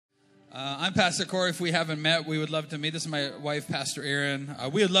I'm Pastor Corey. If we haven't met, we would love to meet. This is my wife, Pastor Erin.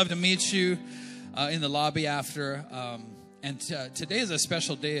 We would love to meet you in the lobby after. Today is a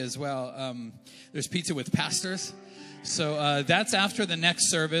special day as well. There's pizza with pastors. So that's after the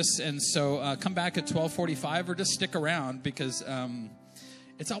next service. And so come back at 12:45 or just stick around because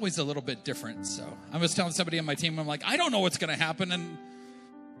it's always a little bit different. So I was telling somebody on my team, I'm like, I don't know what's going to happen. And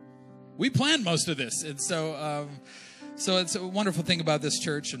we planned most of this. And so it's a wonderful thing about this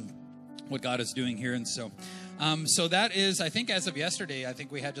church and what God is doing here. And so that is, I think as of yesterday, I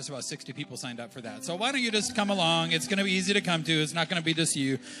think we had just about 60 people signed up for that. So why don't you just come along? It's going to be easy to come to. It's not going to be just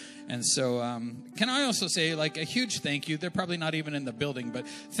you. And so can I also say, like, a huge thank you. They're probably not even in the building, but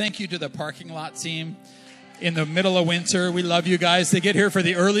thank you to the parking lot team in the middle of winter. We love you guys. They get here for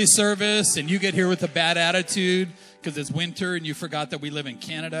the early service, and you get here with a bad attitude because it's winter and you forgot that we live in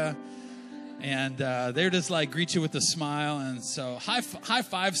Canada. And they're just like, greet you with a smile. And so high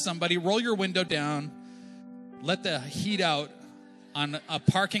five somebody, roll your window down, let the heat out on a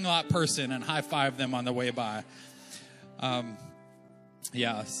parking lot person and high five them on the way by. Also,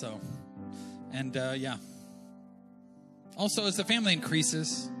 as the family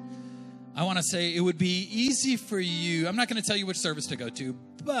increases, I want to say it would be easy for you. I'm not going to tell you which service to go to,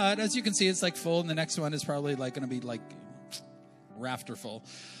 but as you can see, it's like full. And the next one is probably like going to be like rafter full.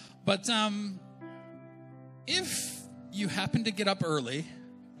 But if you happen to get up early,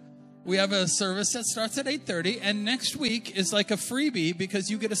 we have a service that starts at 8:30, and next week is like a freebie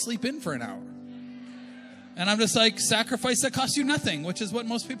because you get to sleep in for an hour. And I'm just like, sacrifice that costs you nothing, which is what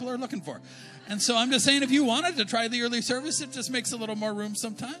most people are looking for. And so I'm just saying, if you wanted to try the early service, it just makes a little more room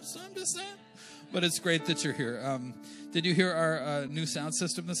sometimes. So I'm just saying. But it's great that you're here. Did you hear our new sound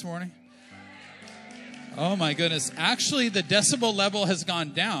system this morning? Oh my goodness. Actually, the decibel level has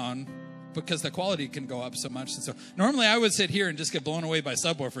gone down because the quality can go up so much. And so normally I would sit here and just get blown away by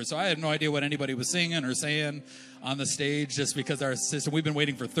subwoofers. So I had no idea what anybody was singing or saying on the stage just because our system, we've been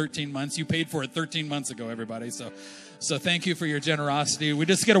waiting for 13 months. You paid for it 13 months ago, everybody. So thank you for your generosity. We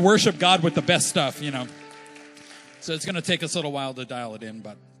just get to worship God with the best stuff, you know. So it's going to take us a little while to dial it in,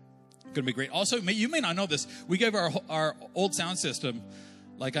 but it's going to be great. Also, you may not know this. We gave our old sound system,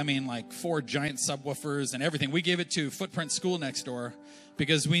 like 4 giant subwoofers and everything. We gave it to Footprint School next door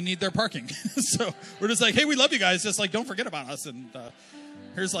because we need their parking. So we're just like, hey, we love you guys. Just like, don't forget about us. And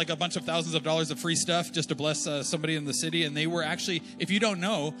here's like a bunch of thousands of dollars of free stuff just to bless somebody in the city. And they were actually, if you don't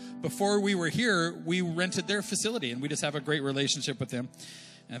know, before we were here, we rented their facility and we just have a great relationship with them.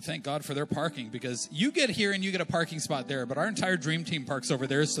 And thank God for their parking, because you get here and you get a parking spot there, but our entire dream team parks over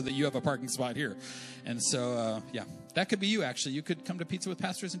there so that you have a parking spot here. And so, that could be you, actually. You could come to Pizza with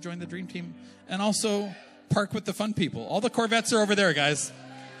Pastors and join the dream team and also park with the fun people. All the Corvettes are over there, guys.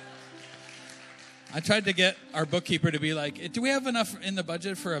 I tried to get our bookkeeper to be like, do we have enough in the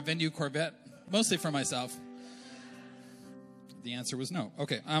budget for a venue Corvette? Mostly for myself. The answer was no.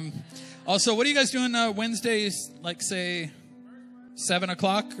 Okay. Also, what are you guys doing Wednesdays, like, say, 7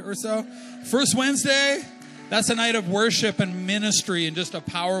 o'clock or so? First Wednesday, that's a night of worship and ministry and just a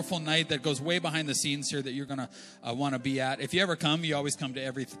powerful night that goes way behind the scenes here that you're going to want to be at. If you ever come, you always come to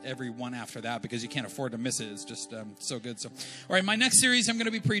every one after that because you can't afford to miss it. It's just so good. So, all right, my next series I'm going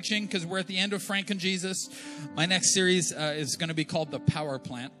to be preaching, because we're at the end of FrankenJesus. My next series is going to be called The Power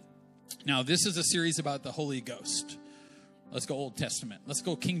Plant. Now, this is a series about the Holy Ghost. Let's go Old Testament. Let's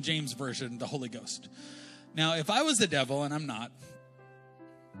go King James Version, the Holy Ghost. Now, if I was the devil, and I'm not,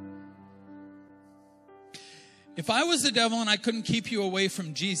 if I was the devil and I couldn't keep you away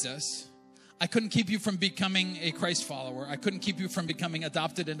from Jesus, I couldn't keep you from becoming a Christ follower, I couldn't keep you from becoming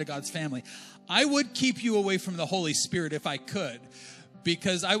adopted into God's family, I would keep you away from the Holy Spirit if I could,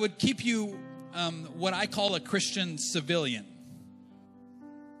 because I would keep you what I call a Christian civilian.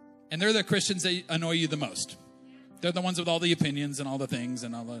 And they're the Christians that annoy you the most. They're the ones with all the opinions and all the things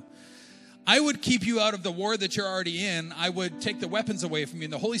and all the... I would keep you out of the war that you're already in. I would take the weapons away from you.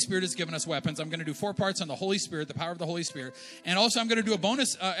 And the Holy Spirit has given us weapons. I'm going to do 4 parts on the Holy Spirit, the power of the Holy Spirit. And also I'm going to do a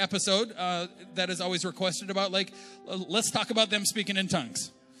bonus episode that is always requested about, like, let's talk about them speaking in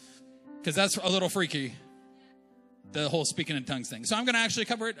tongues. Because that's a little freaky, the whole speaking in tongues thing. So I'm going to actually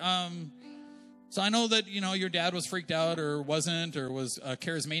cover it. So I know that, your dad was freaked out or wasn't, or was a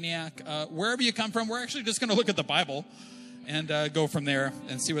charismaniac. Wherever you come from, we're actually just going to look at the Bible and go from there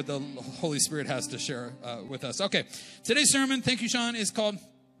and see what the Holy Spirit has to share with us. Okay, today's sermon, thank you, Sean, is called,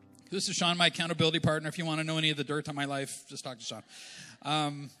 this is Sean, my accountability partner. If you want to know any of the dirt on my life, just talk to Sean.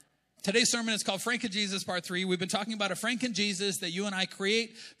 Today's sermon is called FrankenJesus Part 3. We've been talking about a FrankenJesus that you and I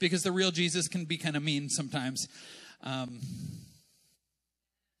create because the real Jesus can be kind of mean sometimes.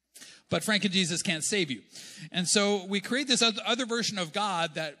 but FrankenJesus can't save you. And so we create this other version of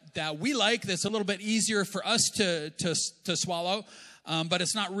God that we like, that's a little bit easier for us to swallow, but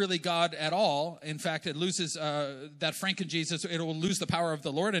it's not really God at all. In fact, it loses that FrankenJesus. It will lose the power of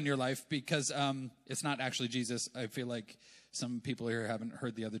the Lord in your life because it's not actually Jesus. I feel like some people here haven't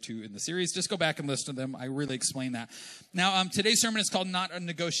heard the other two in the series. Just go back and listen to them. I really explain that. Now, today's sermon is called Not a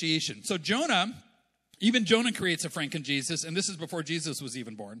Negotiation. So even Jonah creates a FrankenJesus, and this is before Jesus was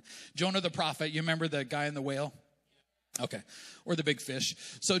even born. Jonah the prophet, you remember the guy in the whale? Okay. Or the big fish.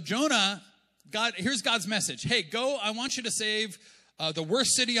 So Jonah, here's God's message. Hey, go, I want you to save the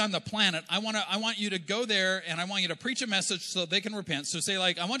worst city on the planet. I want you to go there, and I want you to preach a message so they can repent. So say,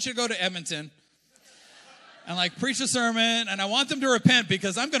 like, I want you to go to Edmonton and, like, preach a sermon, and I want them to repent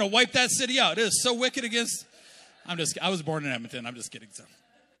because I'm going to wipe that city out. It is so wicked against... I was born in Edmonton. I'm just kidding.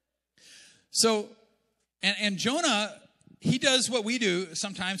 So and Jonah, he does what we do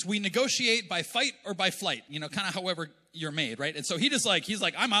sometimes. We negotiate by fight or by flight, kind of however you're made, right? And so he's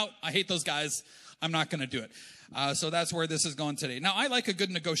like, I'm out. I hate those guys. I'm not going to do it. So that's where this is going today. Now, I like a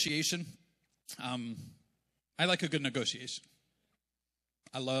good negotiation.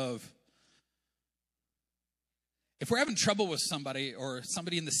 If we're having trouble with somebody or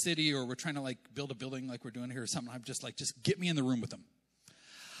somebody in the city, or we're trying to, like, build a building like we're doing here or something, I'm just like, just get me in the room with them.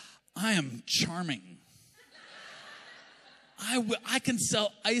 I am charming. I can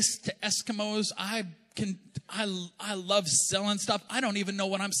sell ice to Eskimos. I love selling stuff. I don't even know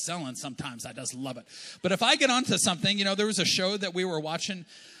what I'm selling sometimes. I just love it. But if I get onto something, there was a show that we were watching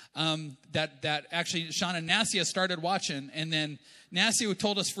that actually Sean and Nassia started watching, and then Nassia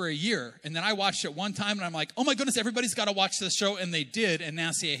told us for a year, and then I watched it one time, and I'm like, oh my goodness, everybody's got to watch this show, and they did, and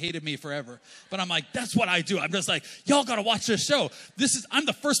Nassia hated me forever. But I'm like, that's what I do. I'm just like, y'all got to watch this show. I'm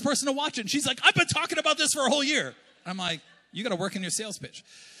the first person to watch it. And she's like, I've been talking about this for a whole year. I'm like, you got to work in your sales pitch.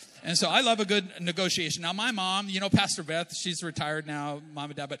 And so I love a good negotiation. Now, my mom, Pastor Beth, she's retired now,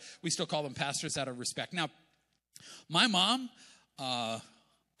 mom and dad, but we still call them pastors out of respect. Now, my mom,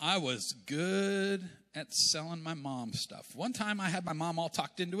 I was good at selling my mom stuff. One time I had my mom all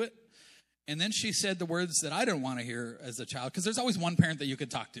talked into it, and then she said the words that I didn't want to hear as a child, because there's always one parent that you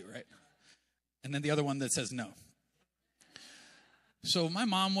could talk to, right? And then the other one that says no. So my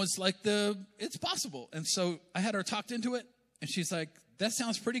mom was like, it's possible. And so I had her talked into it, and she's like, that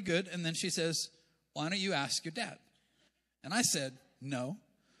sounds pretty good. And then she says, why don't you ask your dad? And I said, no.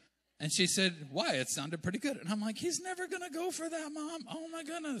 And she said, why? It sounded pretty good. And I'm like, he's never going to go for that, Mom. Oh, my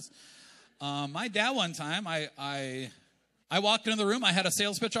goodness. My dad, one time, I walked into the room. I had a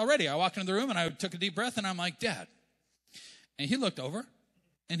sales pitch already. I walked into the room, and I took a deep breath, and I'm like, Dad. And he looked over,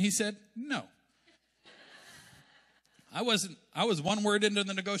 and he said, no. I was one word into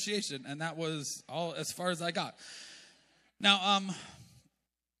the negotiation, and that was all as far as I got. Now,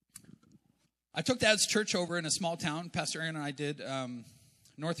 I took Dad's church over in a small town. Pastor Aaron and I did,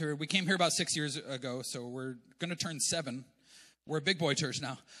 north here. We came here about 6 years ago, so we're going to turn 7. We're a big boy church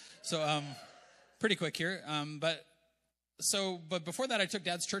now. So, pretty quick here. But before that, I took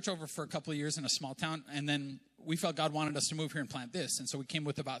Dad's church over for a couple of years in a small town, and then we felt God wanted us to move here and plant this. And so we came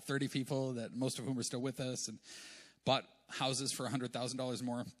with about 30 people, that most of whom are still with us, and bought houses for $100,000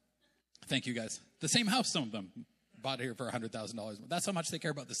 more. Thank you, guys. The same house, some of them bought here for $100,000 more. That's how much they care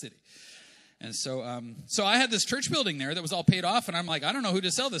about the city. And so I had this church building there that was all paid off, and I'm like, I don't know who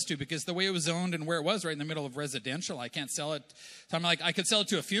to sell this to, because the way it was zoned and where it was, right in the middle of residential, I can't sell it. So I'm like, I could sell it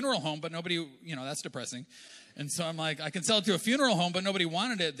to a funeral home, but nobody, that's depressing. And so I'm like, I can sell it to a funeral home, but nobody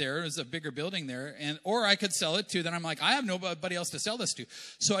wanted it there. It was a bigger building there. Or I could sell it to, then I'm like, I have nobody else to sell this to.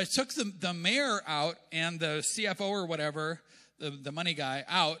 So I took the mayor out and the CFO or whatever, the money guy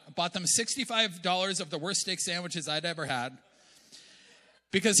out, bought them $65 of the worst steak sandwiches I'd ever had.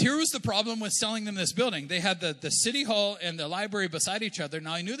 Because here was the problem with selling them this building. They had the city hall and the library beside each other.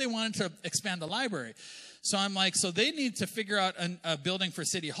 Now, I knew they wanted to expand the library. So I'm like, so they need to figure out a building for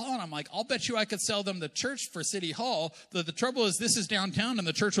City Hall. And I'm like, I'll bet you I could sell them the church for City Hall. The trouble is, this is downtown, and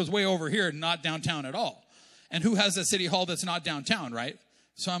the church was way over here, not downtown at all. And who has a City Hall that's not downtown, right?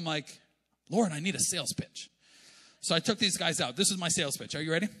 So I'm like, Lord, I need a sales pitch. So I took these guys out. This is my sales pitch. Are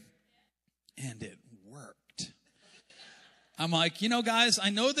you ready? And it worked. I'm like, guys,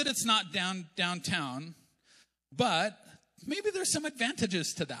 I know that it's not downtown, but maybe there's some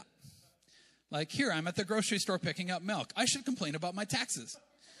advantages to that. Like, here, I'm at the grocery store picking up milk. I should complain about my taxes.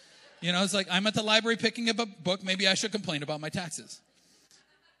 It's like, I'm at the library picking up a book. Maybe I should complain about my taxes.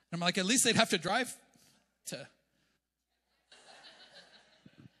 And I'm like, at least they'd have to drive to...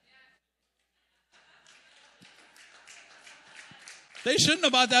 They shouldn't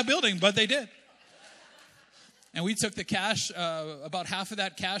have bought that building, but they did. And we took the cash, about half of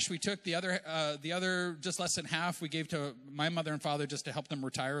that cash we took. The other just less than half we gave to my mother and father just to help them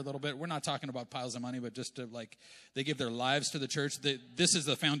retire a little bit. We're not talking about piles of money, but just to they give their lives to the church. This is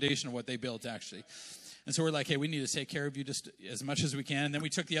the foundation of what they built, actually. And so we're like, hey, we need to take care of you just as much as we can. And then we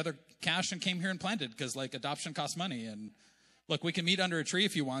took the other cash and came here and planted because adoption costs money. And look, we can meet under a tree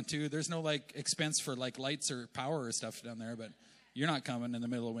if you want to. There's no expense for lights or power or stuff down there, but you're not coming in the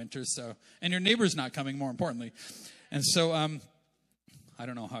middle of winter, and your neighbor's not coming, more importantly. And so, I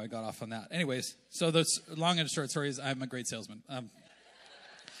don't know how I got off on that. Anyways, so the long and short story is I'm a great salesman.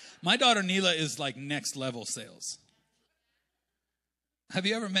 My daughter, Neela, is next level sales. Have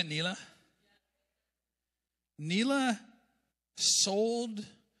you ever met Neela? Neela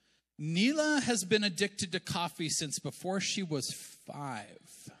has been addicted to coffee since before she was 5.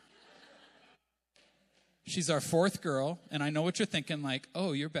 She's our 4th girl, and I know what you're thinking,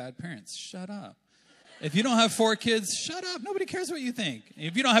 oh, you're bad parents. Shut up. If you don't have 4 kids, shut up. Nobody cares what you think.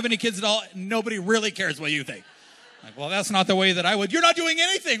 If you don't have any kids at all, nobody really cares what you think. Well, that's not the way that I would. You're not doing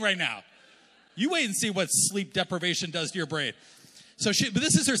anything right now. You wait and see what sleep deprivation does to your brain. But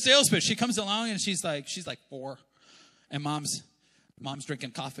this is her sales pitch. She comes along, and she's like 4, and mom's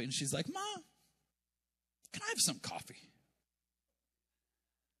drinking coffee, and she's like, Mom, can I have some coffee?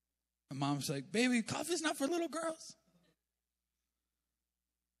 And mom's like, baby, coffee's not for little girls.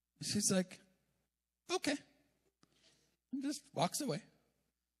 And she's like, okay. And just walks away.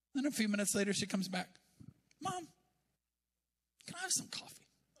 Then a few minutes later, she comes back. Mom, can I have some coffee?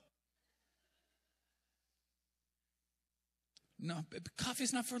 No,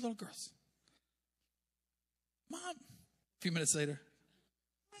 coffee's not for little girls. Mom, a few minutes later,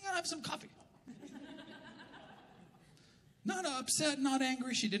 I'm going to have some coffee. Not upset, not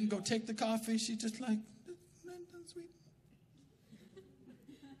angry. She didn't go take the coffee. She just that's sweet.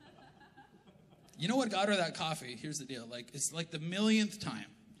 You know what got her that coffee? Here's the deal. It's the millionth time.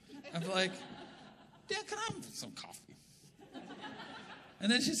 I'm like, Dad, can I have some coffee?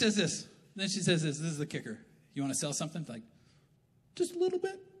 And then she says this. This is the kicker. You want to sell something? Just a little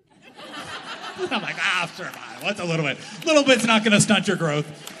bit. I'm like, sure. What's a little bit? Little bit's not going to stunt your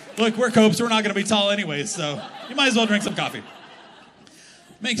growth. Look, we're Copes. We're not going to be tall anyways, so you might as well drink some coffee.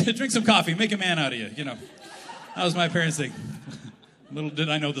 Drink some coffee. Make a man out of you, That was my parents' thing. Little did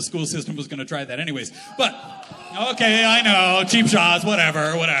I know the school system was going to try that anyways. But, okay, I know. Cheap shots,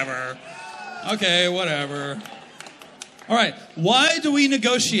 whatever. Okay, whatever. All right. Why do we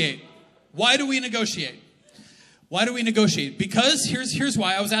negotiate? Because here's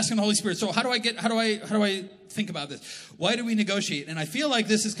why. I was asking the Holy Spirit. So how do I think about this? Why do we negotiate? And I feel like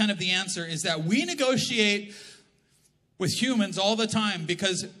this is kind of the answer, is that we negotiate with humans all the time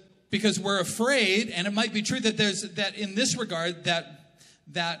because we're afraid, and it might be true that in this regard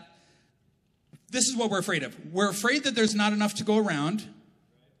that this is what we're afraid of. We're afraid that there's not enough to go around,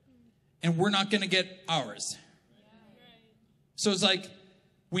 and we're not going to get ours. So it's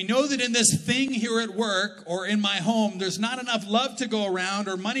we know that in this thing here at work or in my home, there's not enough love to go around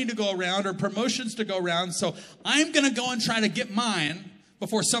or money to go around or promotions to go around. So I'm going to go and try to get mine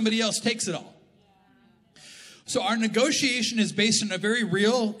before somebody else takes it all. So our negotiation is based on a very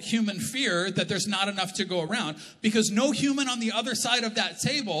real human fear that there's not enough to go around, because no human on the other side of that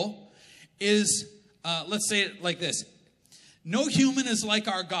table is, let's say it like this. No human is like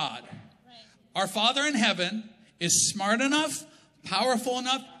our God. Our Father in heaven is smart enough, powerful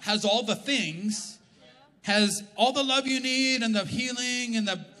enough, has all the things, has all the love you need and the healing and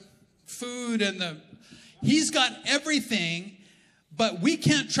the food he's got everything, but we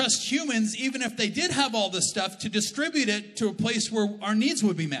can't trust humans, even if they did have all this stuff, to distribute it to a place where our needs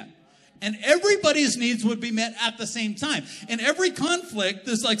would be met. And everybody's needs would be met at the same time. In every conflict,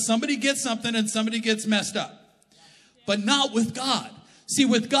 there's somebody gets something and somebody gets messed up. But not with God. See,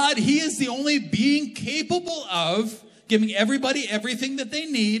 with God, He is the only being capable of giving everybody everything that they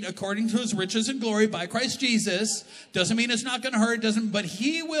need according to His riches and glory by Christ Jesus. Doesn't mean it's not going to hurt, but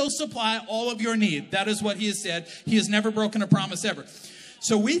He will supply all of your need. That is what He has said. He has never broken a promise ever.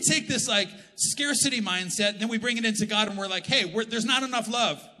 So we take this scarcity mindset, and then we bring it into God, and we're like, hey, there's not enough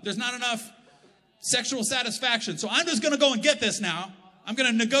love. There's not enough sexual satisfaction. So I'm just going to go and get this now. I'm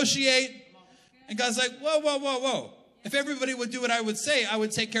going to negotiate. And God's like, whoa. If everybody would do what I would say, I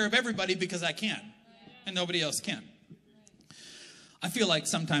would take care of everybody because I can, and nobody else can. I feel like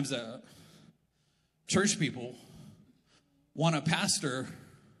sometimes church people want a pastor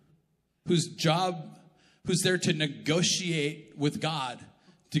whose there to negotiate with God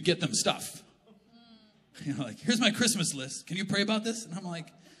to get them stuff. Here's my Christmas list. Can you pray about this? And I'm like,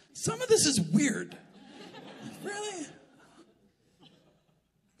 some of this is weird. Really?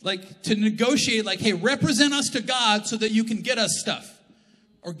 Like to negotiate, like, hey, represent us to God so that you can get us stuff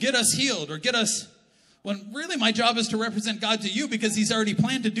or get us healed or get us, when really my job is to represent God to you because he's already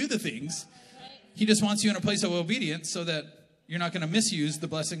planned to do the things. He just wants you in a place of obedience so that you're not going to misuse the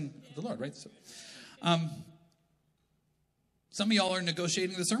blessing of the Lord, right? So, some of y'all are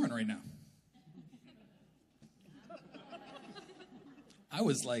negotiating the sermon right now. I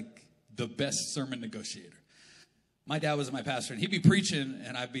was like the best sermon negotiator. My dad was my pastor, and he'd be preaching,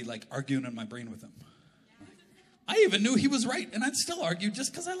 and I'd be like arguing in my brain with him. I even knew he was right, and I'd still argue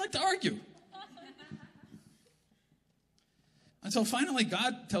just because I like to argue. Until finally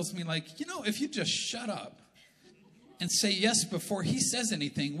God tells me, like, you know, if you just shut up and say yes before he says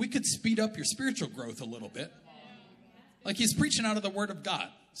anything, we could speed up your spiritual growth a little bit. Like he's preaching out of the word of God.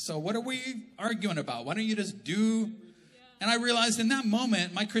 So what are we arguing about? Why don't you just do? And I realized in that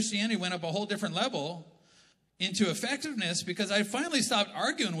moment, my Christianity went up a whole different level into effectiveness because I finally stopped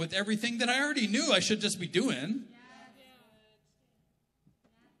arguing with everything that I already knew I should just be doing.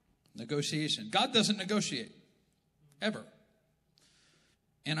 Negotiation. God doesn't negotiate. Ever.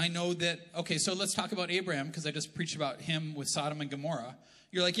 And I know that, okay, so let's talk about Abraham because I just preached about him with Sodom and Gomorrah.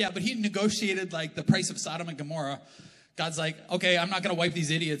 You're like, yeah, but he negotiated like the price of Sodom and Gomorrah. God's like, okay, I'm not going to wipe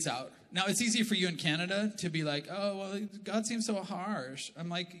these idiots out. Now, it's easy for you in Canada to be like, oh, well, God seems so harsh. I'm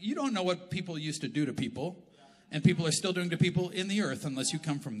like, you don't know what people used to do to people. And people are still doing to people in the earth unless you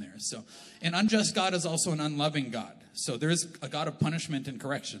come from there. So, an unjust God is also an unloving God. So there is a God of punishment and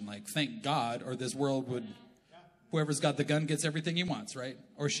correction. Like, thank God, or this world would, whoever's got the gun gets everything he wants, right?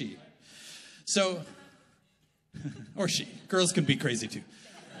 Or she. So, or she. Girls can be crazy too.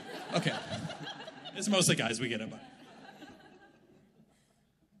 Okay. It's mostly guys, we get it.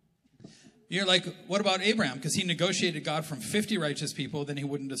 You're like, what about Abraham? Because he negotiated God from 50 righteous people, then he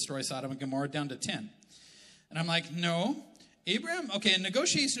wouldn't destroy Sodom and Gomorrah down to 10. And I'm like, no. Abraham, okay, a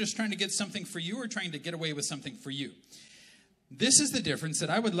negotiation is trying to get something for you or trying to get away with something for you. This is the difference that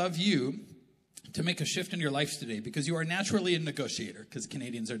I would love you to make a shift in your life today because you are naturally a negotiator because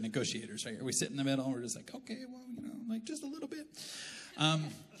Canadians are negotiators, right? We sit in the middle and we're just like, okay, well, you know, like just a little bit.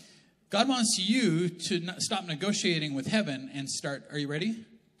 God wants you to stop negotiating with heaven and start, are you ready?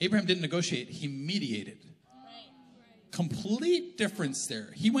 Abraham didn't negotiate, he mediated. Complete difference there.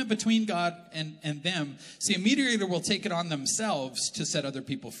 He went between God and them. See, a mediator will take it on themselves to set other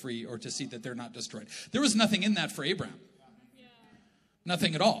people free or to see that they're not destroyed. There was nothing in that for Abraham.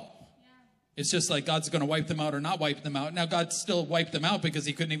 Nothing at all. It's just like God's going to wipe them out or not wipe them out. Now, God still wiped them out because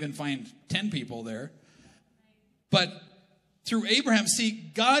he couldn't even find 10 people there. But through Abraham,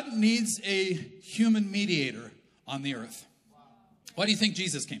 see, God needs a human mediator on the earth. Why do you think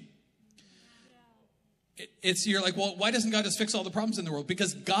Jesus came? You're like, well, why doesn't God just fix all the problems in the world?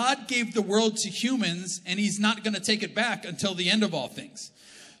 Because God gave the world to humans, and he's not going to take it back until the end of all things.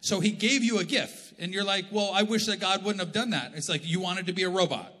 So he gave you a gift, and you're like, well, I wish that God wouldn't have done that. It's like you wanted to be a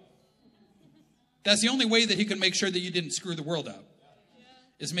robot. That's the only way that he can make sure that you didn't screw the world up,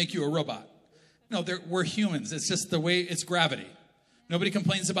 is make you a robot. No, we're humans. It's just the way, it's gravity. Nobody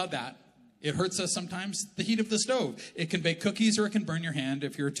complains about that. It hurts us sometimes, the heat of the stove. It can bake cookies or it can burn your hand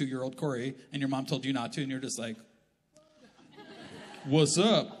if you're a 2-year-old Corey and your mom told you not to and you're just like, what's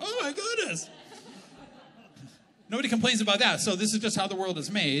up? Oh my goodness. Nobody complains about that. So this is just how the world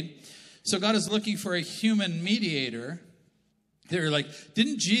is made. So God is looking for a human mediator. They're like,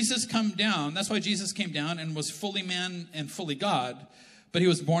 didn't Jesus come down? That's why Jesus came down and was fully man and fully God. But he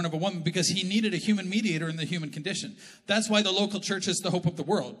was born of a woman because he needed a human mediator in the human condition. That's why the local church is the hope of the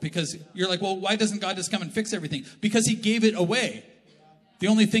world. Because you're like, well, why doesn't God just come and fix everything? Because he gave it away. The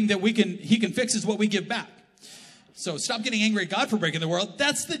only thing that he can fix is what we give back. So stop getting angry at God for breaking the world.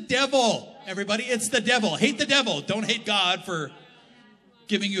 That's the devil, everybody. It's the devil. Hate the devil. Don't hate God for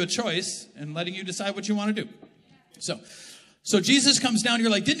giving you a choice and letting you decide what you want to do. So Jesus comes down.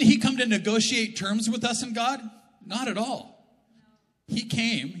 You're like, didn't he come to negotiate terms with us and God? Not at all. He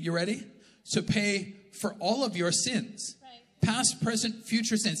came, you ready, to pay for all of your sins, past, present,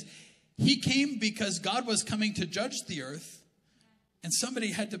 future sins. He came because God was coming to judge the earth, and somebody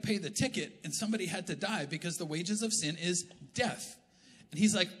had to pay the ticket, and somebody had to die because the wages of sin is death. And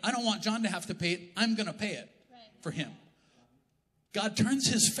he's like, I don't want John to have to pay it. I'm going to pay it for him. God turns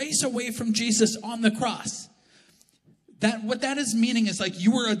his face away from Jesus on the cross. What that is meaning is like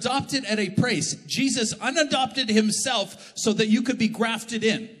you were adopted at a price. Jesus unadopted himself so that you could be grafted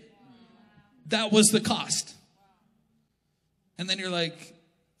in. That was the cost. And then you're like,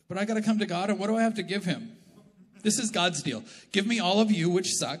 but I got to come to God, and what do I have to give him? This is God's deal. Give me all of you,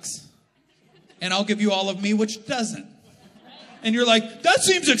 which sucks, and I'll give you all of me, which doesn't. And you're like, that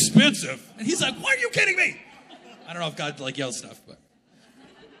seems expensive. And he's like, why are you kidding me? I don't know if God like yells stuff, but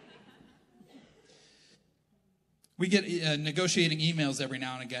We get negotiating emails every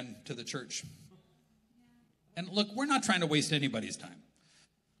now and again to the church. And look, we're not trying to waste anybody's time.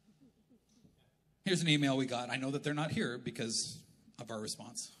 Here's an email we got. I know that they're not here because of our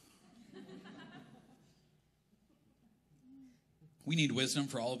response. We need wisdom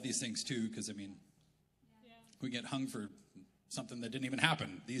for all of these things too, because, I mean, we get hung for something that didn't even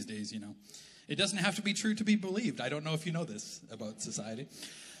happen these days, you know. It doesn't have to be true to be believed. I don't know if you know this about society.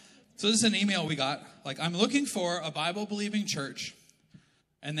 So this is an email we got. Like, I'm looking for a Bible-believing church.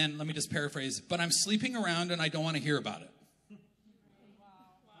 And then, let me just paraphrase, but I'm sleeping around and I don't want to hear about it.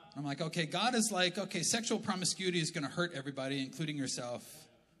 I'm like, okay, God is like, okay, sexual promiscuity is going to hurt everybody, including yourself.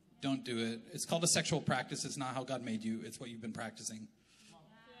 Don't do it. It's called a sexual practice. It's not how God made you. It's what you've been practicing.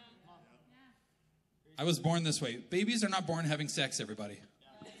 I was born this way. Babies are not born having sex, everybody.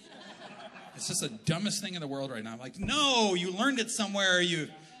 It's just the dumbest thing in the world right now. I'm like, no, you learned it somewhere. You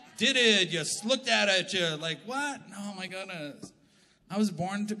did it. You looked at it. You like, what? No, my goodness. I was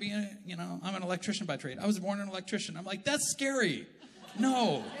born to be, I'm an electrician by trade. I was born an electrician. I'm like, that's scary.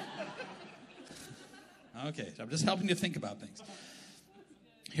 No. Okay, I'm just helping you think about things.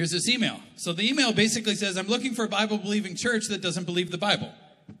 Here's this email. So the email basically says, I'm looking for a Bible-believing church that doesn't believe the Bible.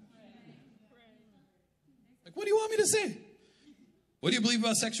 Like, what do you want me to say? What do you believe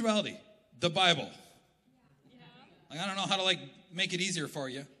about sexuality? The Bible. Like, I don't know how to, make it easier for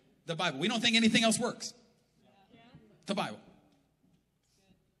you. The Bible. We don't think anything else works. The Bible.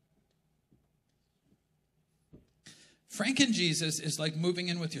 FrankenJesus is like moving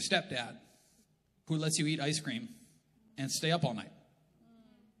in with your stepdad who lets you eat ice cream and stay up all night.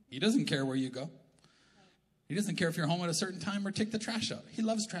 He doesn't care where you go. He doesn't care if you're home at a certain time or take the trash out. He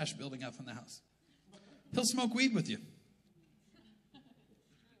loves trash building up in the house. He'll smoke weed with you.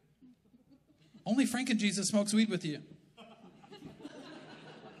 Only FrankenJesus smokes weed with you.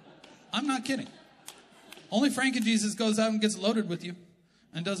 I'm not kidding. Only FrankenJesus goes out and gets loaded with you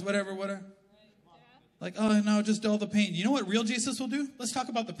and does whatever. Like, oh, no, just dull the pain. You know what real Jesus will do? Let's talk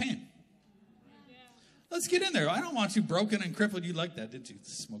about the pain. Let's get in there. I don't want you broken and crippled. You like that, did you? The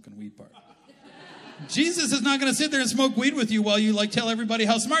smoking weed part. Jesus is not going to sit there and smoke weed with you while you, tell everybody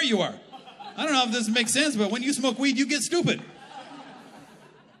how smart you are. I don't know if this makes sense, but when you smoke weed, you get stupid.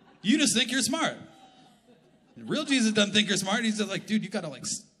 You just think you're smart. Real Jesus doesn't think you're smart. He's just like, dude, you got to,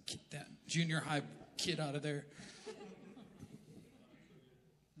 get that junior high kid out of there.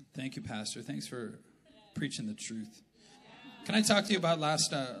 Thank you, Pastor. Thanks for preaching the truth. Can I talk to you about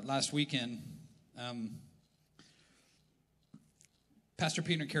last weekend? Pastor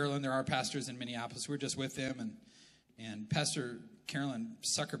Peter and Carolyn, there are pastors in Minneapolis. We're just with them, and Pastor Carolyn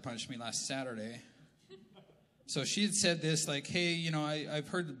sucker punched me last Saturday. So she had said this, hey, I've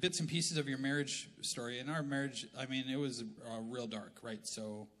heard bits and pieces of your marriage story. And our marriage, it was real dark, right?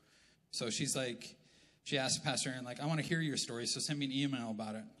 So she's like, she asked Pastor Aaron, I want to hear your story, so send me an email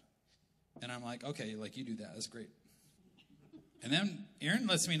about it. And I'm like, okay, you do that. That's great. And then Aaron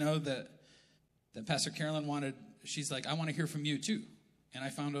lets me know that Pastor Carolyn she's like, I want to hear from you too. And I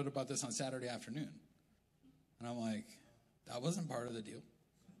found out about this on Saturday afternoon. And I'm like, that wasn't part of the deal.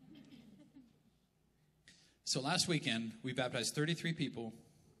 So last weekend, we baptized 33 people.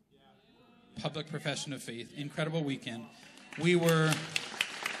 Public profession of faith. Incredible weekend. We were...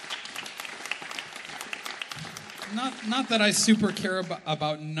 Not that I super care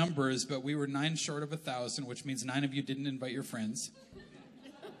about numbers, but we were 9 short of 1,000, which means 9 of you didn't invite your friends.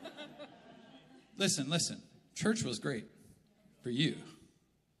 Listen. Church was great for you.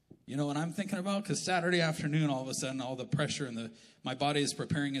 You know what I'm thinking about? Because Saturday afternoon, all of a sudden, all the pressure and my body is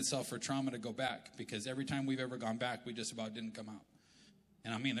preparing itself for trauma to go back. Because every time we've ever gone back, we just about didn't come out.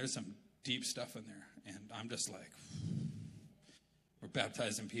 And there's some deep stuff in there. And I'm just like... We're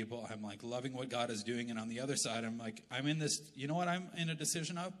baptizing people. I'm loving what God is doing. And on the other side, I'm in this, you know what I'm in a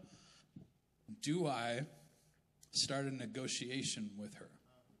decision of? Do I start a negotiation with her?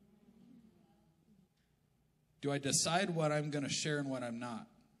 Do I decide what I'm going to share and what I'm not?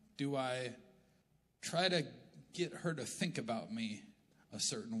 Do I try to get her to think about me a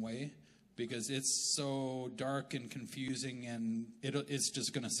certain way? Because it's so dark and confusing and it's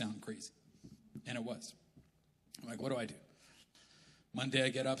just going to sound crazy. And it was. I'm like, what do I do? Monday I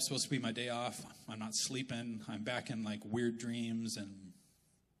get up, supposed to be my day off. I'm not sleeping. I'm back in weird dreams and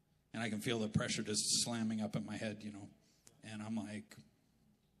I can feel the pressure just slamming up in my head, And I'm like,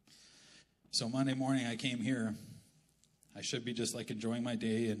 so Monday morning I came here. I should be just enjoying my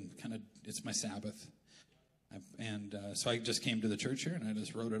day and it's my Sabbath. So I just came to the church here and I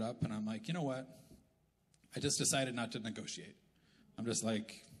just wrote it up and I'm like, you know what? I just decided not to negotiate. I'm just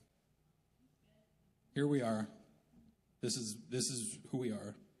here we are. This is who we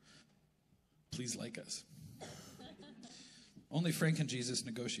are. Please like us. Only FrankenJesus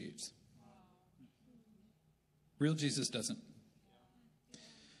negotiates. Real Jesus doesn't.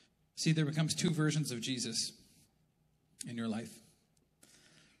 See, there becomes two versions of Jesus in your life.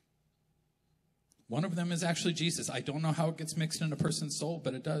 One of them is actually Jesus. I don't know how it gets mixed in a person's soul,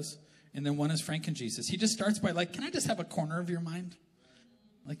 but it does. And then one is FrankenJesus. He just starts by like, can I just have a corner of your mind?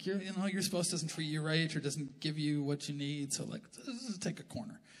 Like, your spouse doesn't treat you right or doesn't give you what you need. So like, just take a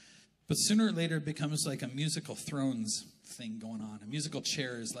corner. But sooner or later, it becomes like a musical thrones thing going on. A musical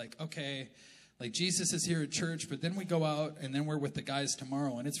chair is like, okay, like Jesus is here at church, but then we go out and then we're with the guys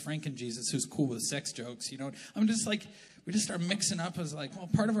tomorrow and it's FrankenJesus who's cool with sex jokes. I'm just like, we just start mixing up as like, well,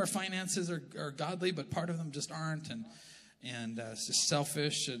 part of our finances are godly, but part of them just aren't. And it's just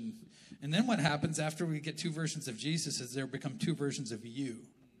selfish. And then what happens after we get two versions of Jesus is there become two versions of you.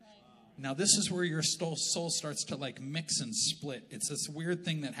 Now, this is where your soul starts to like mix and split. It's this weird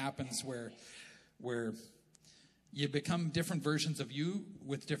thing that happens where you become different versions of you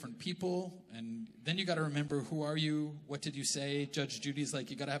with different people. And then you got to remember, who are you? What did you say? Judge Judy's like,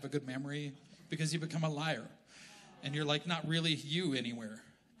 you got to have a good memory because you become a liar. And you're like not really you anywhere.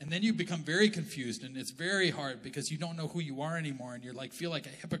 And then you become very confused, and it's very hard because you don't know who you are anymore, and you're like feel like a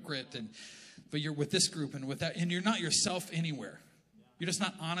hypocrite, but you're with this group and with that, and you're not yourself anywhere. You're just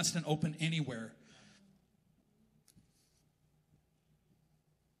not honest and open anywhere.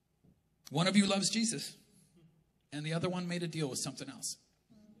 One of you loves Jesus, and the other one made a deal with something else.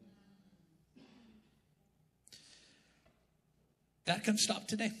 That can stop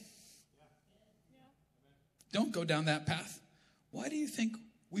today. Don't go down that path. Why do you think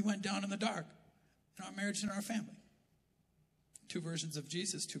we went down in the dark in our marriage and our family? Two versions of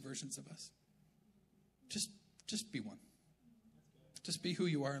Jesus, two versions of us. Just be one. Just be who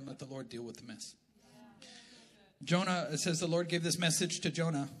you are and let the Lord deal with the mess. Jonah, it says the Lord gave this message to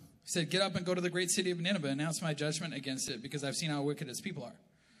Jonah. He said, get up and go to the great city of Nineveh, announce my judgment against it, because I've seen how wicked its people are.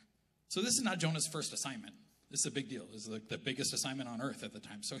 So this is not Jonah's first assignment. This is a big deal. This is like the biggest assignment on earth at the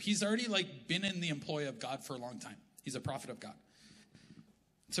time. So he's already like been in the employ of God for a long time. He's a prophet of God.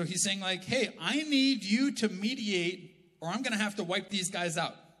 So he's saying like, hey, I need you to mediate or I'm going to have to wipe these guys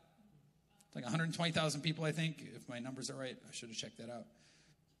out. It's like 120,000 people, I think, if my numbers are right. I should have checked that out.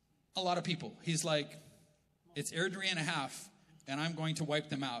 A lot of people. He's like, it's Airdrie and a half, and I'm going to wipe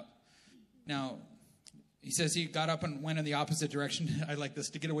them out. Now, he says he got up and went in the opposite direction. I like this,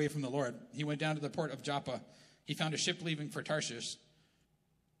 to get away from the Lord. He went down to the port of Joppa. He found a ship leaving for Tarshish.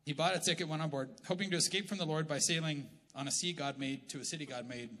 He bought a ticket, went on board, hoping to escape from the Lord by sailing on a sea God made to a city God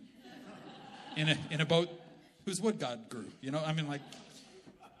made in a boat whose wood God grew.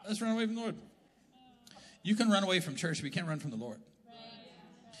 Let's run away from the Lord. You can run away from church, but you can't run from the Lord.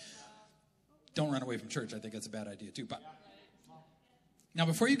 Don't run away from church. I think that's a bad idea too. But now,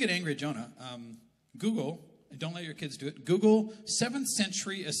 before you get angry at Jonah, Google, and don't let your kids do it, Google 7th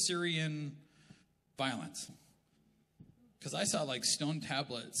century Assyrian violence. Because I saw like stone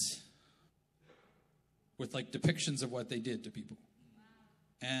tablets with like depictions of what they did to people.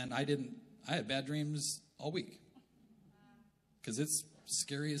 And I had bad dreams all week. Because it's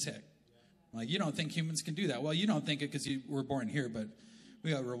scary as heck. Like, you don't think humans can do that. Well, you don't think it because you were born here, but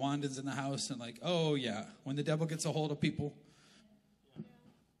we got Rwandans in the house, and like, oh yeah, when the devil gets a hold of people,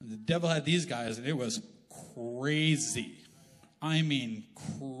 the devil had these guys, and it was crazy. I mean,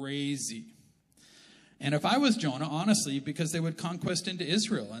 crazy. And if I was Jonah, honestly, because they would conquest into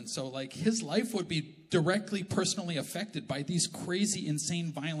Israel, and so like his life would be directly, personally affected by these crazy,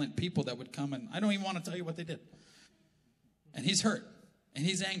 insane, violent people that would come, and I don't even want to tell you what they did. And he's hurt, and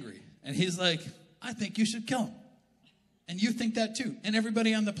he's angry, and he's like, I think you should kill him. And you think that too. And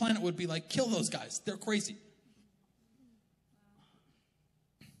everybody on the planet would be like, kill those guys. They're crazy.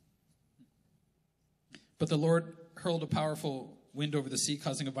 But the Lord hurled a powerful wind over the sea,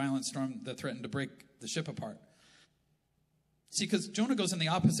 causing a violent storm that threatened to break the ship apart. See, because Jonah goes in the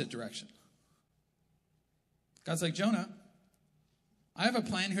opposite direction. God's like, Jonah, I have a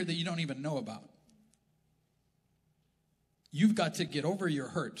plan here that you don't even know about. You've got to get over your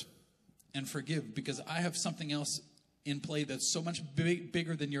hurt and forgive, because I have something else in play that's so much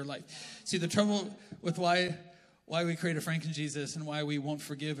bigger than your life. See, the trouble with why we create a FrankenJesus and why we won't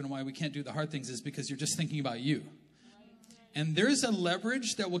forgive and why we can't do the hard things is because you're just thinking about you. And there's a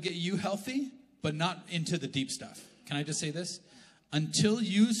leverage that will get you healthy, but not into the deep stuff. Can I just say this? Until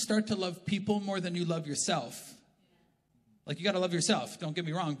you start to love people more than you love yourself. Like, you got to love yourself, don't get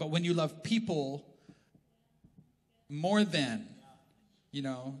me wrong. But when you love people more than,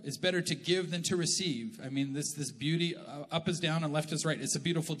 it's better to give than to receive. I mean, this beauty, up is down and left is right. It's a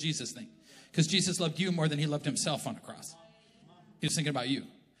beautiful Jesus thing. Because Jesus loved you more than he loved himself on a cross. He was thinking about you.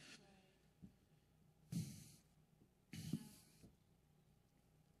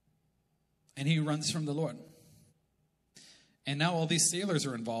 and he runs from the Lord. And now all these sailors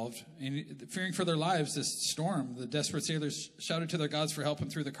are involved. And fearing for their lives, this storm, the desperate sailors shouted to their gods for help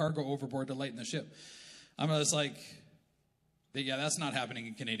and threw the cargo overboard to lighten the ship. I'm just like, yeah, that's not happening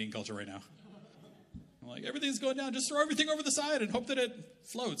in Canadian culture right now. I'm like, everything's going down. Just throw everything over the side and hope that it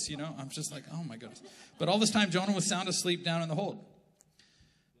floats, you know. I'm just like, oh, my goodness. But all this time, Jonah was sound asleep down in the hold.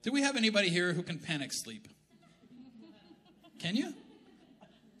 Do we have anybody here who can panic sleep? Can you?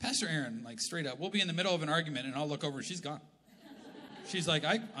 Pastor Aaron, like straight up, we'll be in the middle of an argument, and I'll look over, and she's gone. She's like,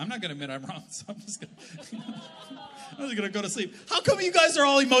 I'm not going to admit I'm wrong, so I'm just going to go to sleep. How come you guys are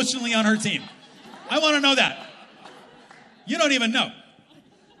all emotionally on her team? I want to know that. You don't even know.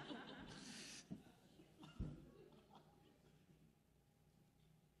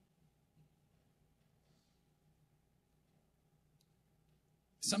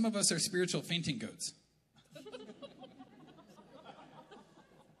 Some of us are spiritual fainting goats.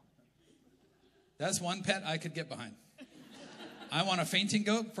 That's one pet I could get behind. I want a fainting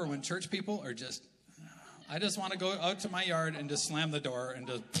goat for when church people are just, I just want to go out to my yard and just slam the door and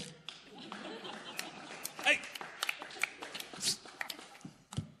just, hey.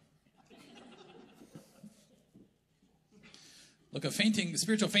 Look, a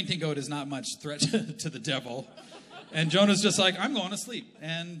spiritual fainting goat is not much threat to the devil. And Jonah's just like, I'm going to sleep.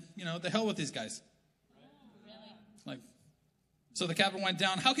 And, you know, the hell with these guys. Like, so the captain went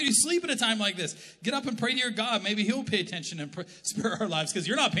down. How can you sleep at a time like this? Get up and pray to your God. Maybe he'll pay attention and spare our lives because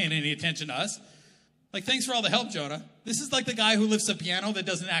you're not paying any attention to us. Like, thanks for all the help, Jonah. This is like the guy who lifts a piano that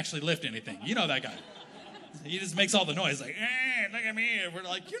doesn't actually lift anything. You know that guy. He just makes all the noise like, look at me. And we're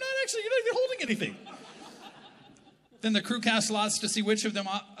like, you're not even holding anything. Then the crew cast lots to see which of them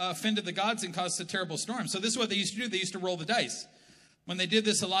offended the gods and caused a terrible storm. So this is what they used to do. They used to roll the dice. When they did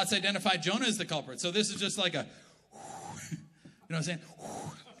this, the lots identified Jonah as the culprit. So this is just like a, you know what I'm saying?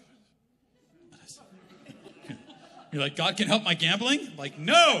 You're like, God can help my gambling? Like,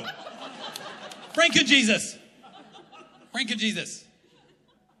 no. FrankenJesus. FrankenJesus.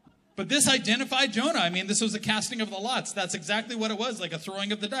 But this identified Jonah. I mean, this was a casting of the lots. That's exactly what it was, like a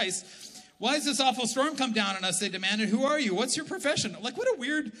throwing of the dice. Why has this awful storm come down on us? They demanded. Who are you? What's your profession? Like, what a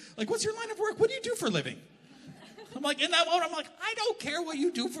weird, like, what's your line of work? What do you do for a living? I'm like, in that moment, I'm like, I don't care what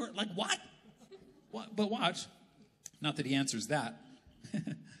you do for, like, what? But watch. Not that he answers that.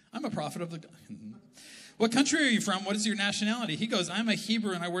 I'm a prophet of the God. What country are you from? What is your nationality? He goes, I'm a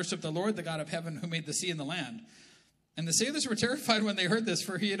Hebrew and I worship the Lord, the God of heaven, who made the sea and the land. And the sailors were terrified when they heard this,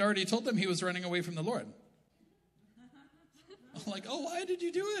 for he had already told them he was running away from the Lord. Like, oh, why did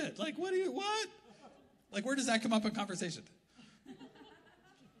you do it? Like, what? Like, where does that come up in conversation?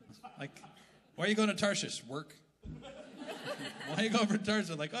 Like, why are you going to Tarshish? Work. Why are you going to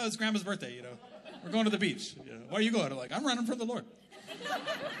Tarshish? Like, oh, it's Grandma's birthday, you know. We're going to the beach. You know, why are you going? I'm like, I'm running from the Lord.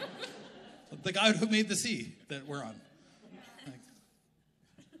 The God who made the sea that we're on. Like,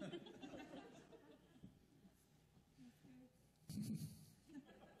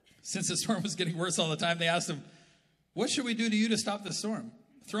 since the storm was getting worse all the time, they asked him, what should we do to you to stop the storm?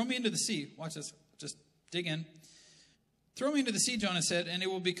 Throw me into the sea. Watch this. Just dig in. Throw me into the sea, Jonah said, and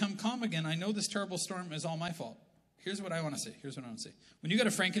it will become calm again. I know this terrible storm is all my fault. Here's what I want to say. When you go to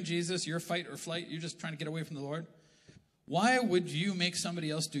FrankenJesus, you're fight or flight, you're just trying to get away from the Lord. Why would you make somebody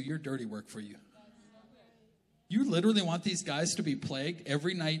else do your dirty work for you? You literally want these guys to be plagued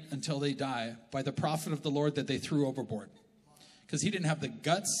every night until they die by the prophet of the Lord that they threw overboard. Because he didn't have the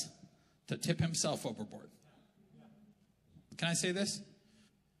guts to tip himself overboard. Can I say this?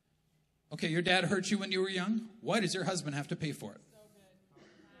 Okay, your dad hurt you when you were young. Why does your husband have to pay for it?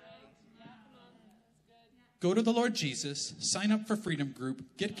 Go to the Lord Jesus, sign up for Freedom Group,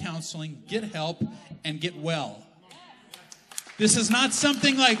 get counseling, get help, and get well. This is not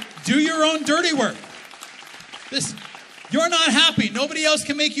something like, do your own dirty work. You're not happy. Nobody else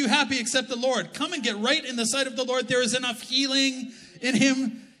can make you happy except the Lord. Come and get right in the sight of the Lord. There is enough healing in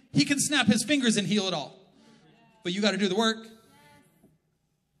him. He can snap his fingers and heal it all. But you got to do the work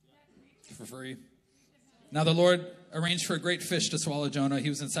for free. Now the Lord arranged for a great fish to swallow Jonah. He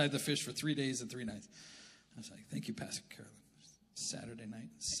was inside the fish for 3 days and 3 nights. I was like, thank you, Pastor Carolyn. Saturday night,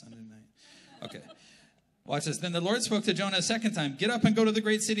 Sunday night. Okay. Watch this. Then the Lord spoke to Jonah a second time. Get up and go to the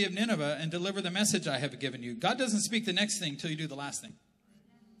great city of Nineveh and deliver the message I have given you. God doesn't speak the next thing until you do the last thing.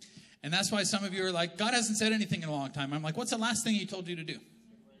 And that's why some of you are like, God hasn't said anything in a long time. I'm like, what's the last thing he told you to do?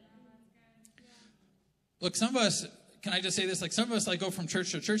 Look, some of us, can I just say this? Like, some of us go from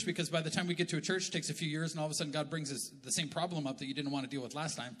church to church because by the time we get to a church, it takes a few years, and all of a sudden God brings us the same problem up that you didn't want to deal with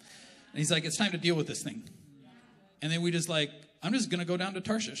last time. And he's like, it's time to deal with this thing. And then we just I'm just going to go down to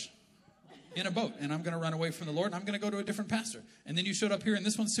Tarshish in a boat, and I'm going to run away from the Lord, and I'm going to go to a different pastor. And then you showed up here, and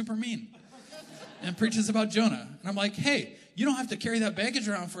this one's super mean. and preaches about Jonah. And I'm like, hey, you don't have to carry that baggage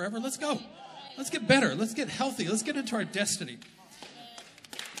around forever. Let's go. Let's get better. Let's get healthy. Let's get into our destiny.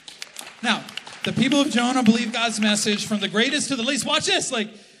 Now, the people of Jonah believe God's message from the greatest to the least. Watch this.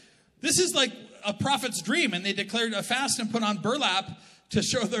 This is like a prophet's dream, and they declared a fast and put on burlap to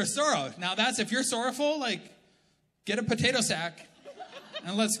show their sorrow. Now, that's, if you're sorrowful, get a potato sack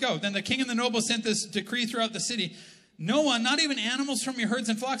and let's go. Then the king and the nobles sent this decree throughout the city. No one, not even animals from your herds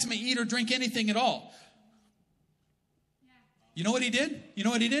and flocks, may eat or drink anything at all. You know what he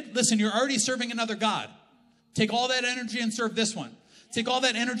did? Listen, you're already serving another God. Take all that energy and serve this one. Take all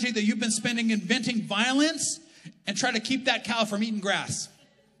that energy that you've been spending inventing violence and try to keep that cow from eating grass.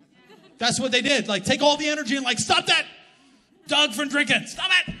 That's what they did. Take all the energy and stop that dog from drinking. Stop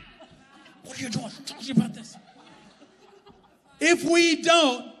it. What are you doing? Tell me about this. If we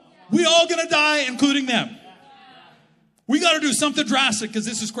don't, we all going to die, including them. We got to do something drastic because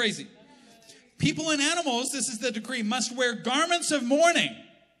this is crazy. People and animals, this is the decree, must wear garments of mourning.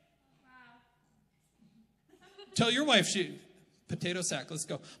 Tell your wife, potato sack, let's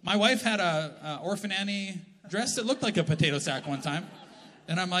go. My wife had a Orphan Annie dress that looked like a potato sack one time.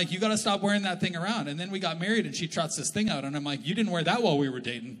 And I'm like, you got to stop wearing that thing around. And then we got married and she trots this thing out. And I'm like, you didn't wear that while we were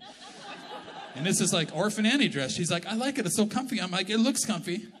dating. And this is Orphan Annie dress. She's like, I like it. It's so comfy. I'm like, it looks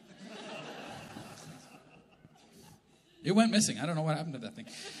comfy. It went missing. I don't know what happened to that thing.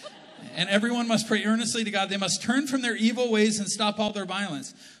 And everyone must pray earnestly to God. They must turn from their evil ways and stop all their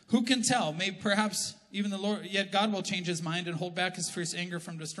violence. Who can tell? Maybe perhaps even the Lord, yet God will change his mind and hold back his fierce anger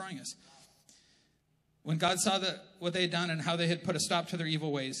from destroying us. When God saw what they had done and how they had put a stop to their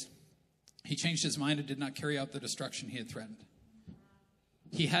evil ways, he changed his mind and did not carry out the destruction he had threatened.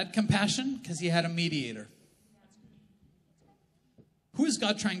 He had compassion because he had a mediator. Who is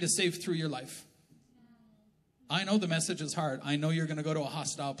God trying to save through your life? I know the message is hard. I know you're going to go to a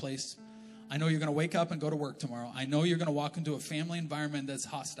hostile place. I know you're going to wake up and go to work tomorrow. I know you're going to walk into a family environment that's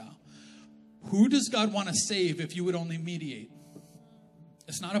hostile. Who does God want to save if you would only mediate?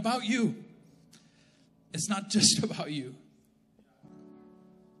 It's not about you. It's not just about you.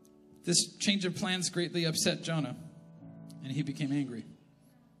 This change of plans greatly upset Jonah, and he became angry.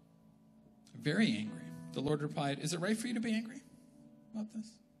 Very angry. The Lord replied, is it right for you to be angry about this?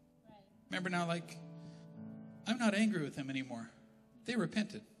 Remember now, I'm not angry with them anymore. They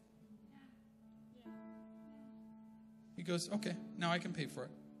repented. He goes, okay, now I can pay for it.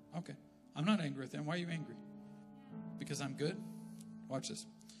 Okay, I'm not angry with them. Why are you angry? Because I'm good? Watch this.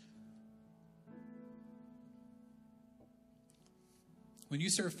 When you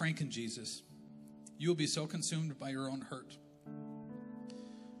serve FrankenJesus, you will be so consumed by your own hurt.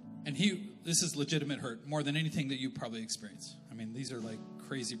 And this is legitimate hurt, more than anything that you probably experience. I mean, these are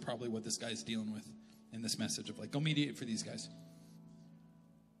crazy probably what this guy's dealing with in this message of go mediate for these guys.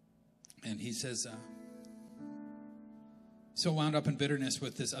 And he says, so wound up in bitterness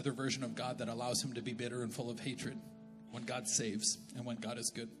with this other version of God that allows him to be bitter and full of hatred when God saves and when God is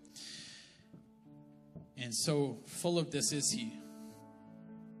good. And so full of this is he,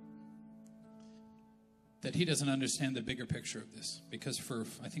 that he doesn't understand the bigger picture of this. Because for,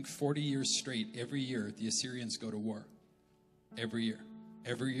 I think, 40 years straight, every year, the Assyrians go to war. Every year.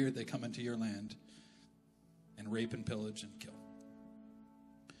 Every year they come into your land and rape and pillage and kill.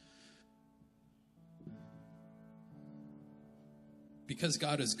 Because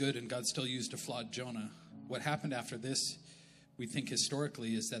God is good and God still used a flawed Jonah, what happened after this, we think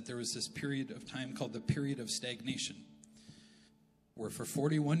historically, is that there was this period of time called the period of stagnation, where for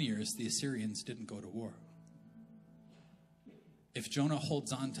 41 years the Assyrians didn't go to war. If Jonah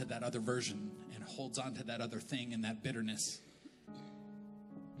holds on to that other version and holds on to that other thing and that bitterness,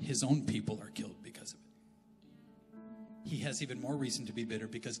 his own people are killed because of it. He has even more reason to be bitter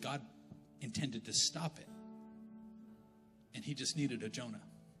because God intended to stop it. And he just needed a Jonah.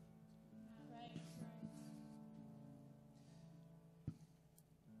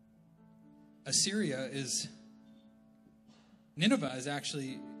 Nineveh is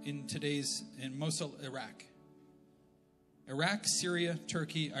actually in Mosul, Iraq. Iraq, Syria,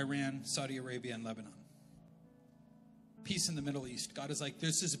 Turkey, Iran, Saudi Arabia, and Lebanon. Peace in the Middle East. God is like,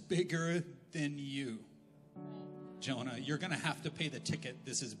 this is bigger than you. Jonah, you're going to have to pay the ticket.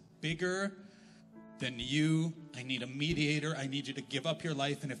 This is bigger than you. I need a mediator. I need you to give up your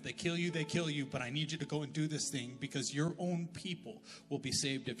life. And if they kill you, they kill you. But I need you to go and do this thing because your own people will be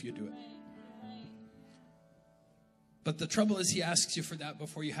saved if you do it. But the trouble is he asks you for that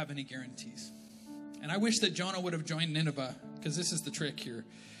before you have any guarantees. And I wish that Jonah would have joined Nineveh, because this is the trick here.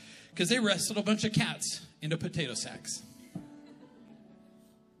 Because they wrestled a bunch of cats into potato sacks.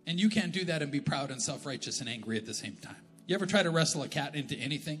 And you can't do that and be proud and self-righteous and angry at the same time. You ever try to wrestle a cat into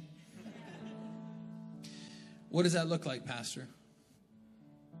anything? What does that look like, Pastor?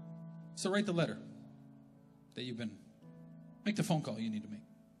 So write the letter that make the phone call you need to make.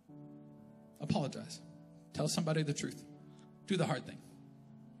 Apologize. Tell somebody the truth. Do the hard thing.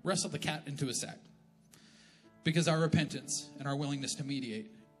 Wrestle the cat into a sack. Because our repentance and our willingness to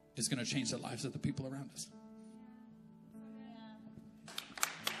mediate is going to change the lives of the people around us.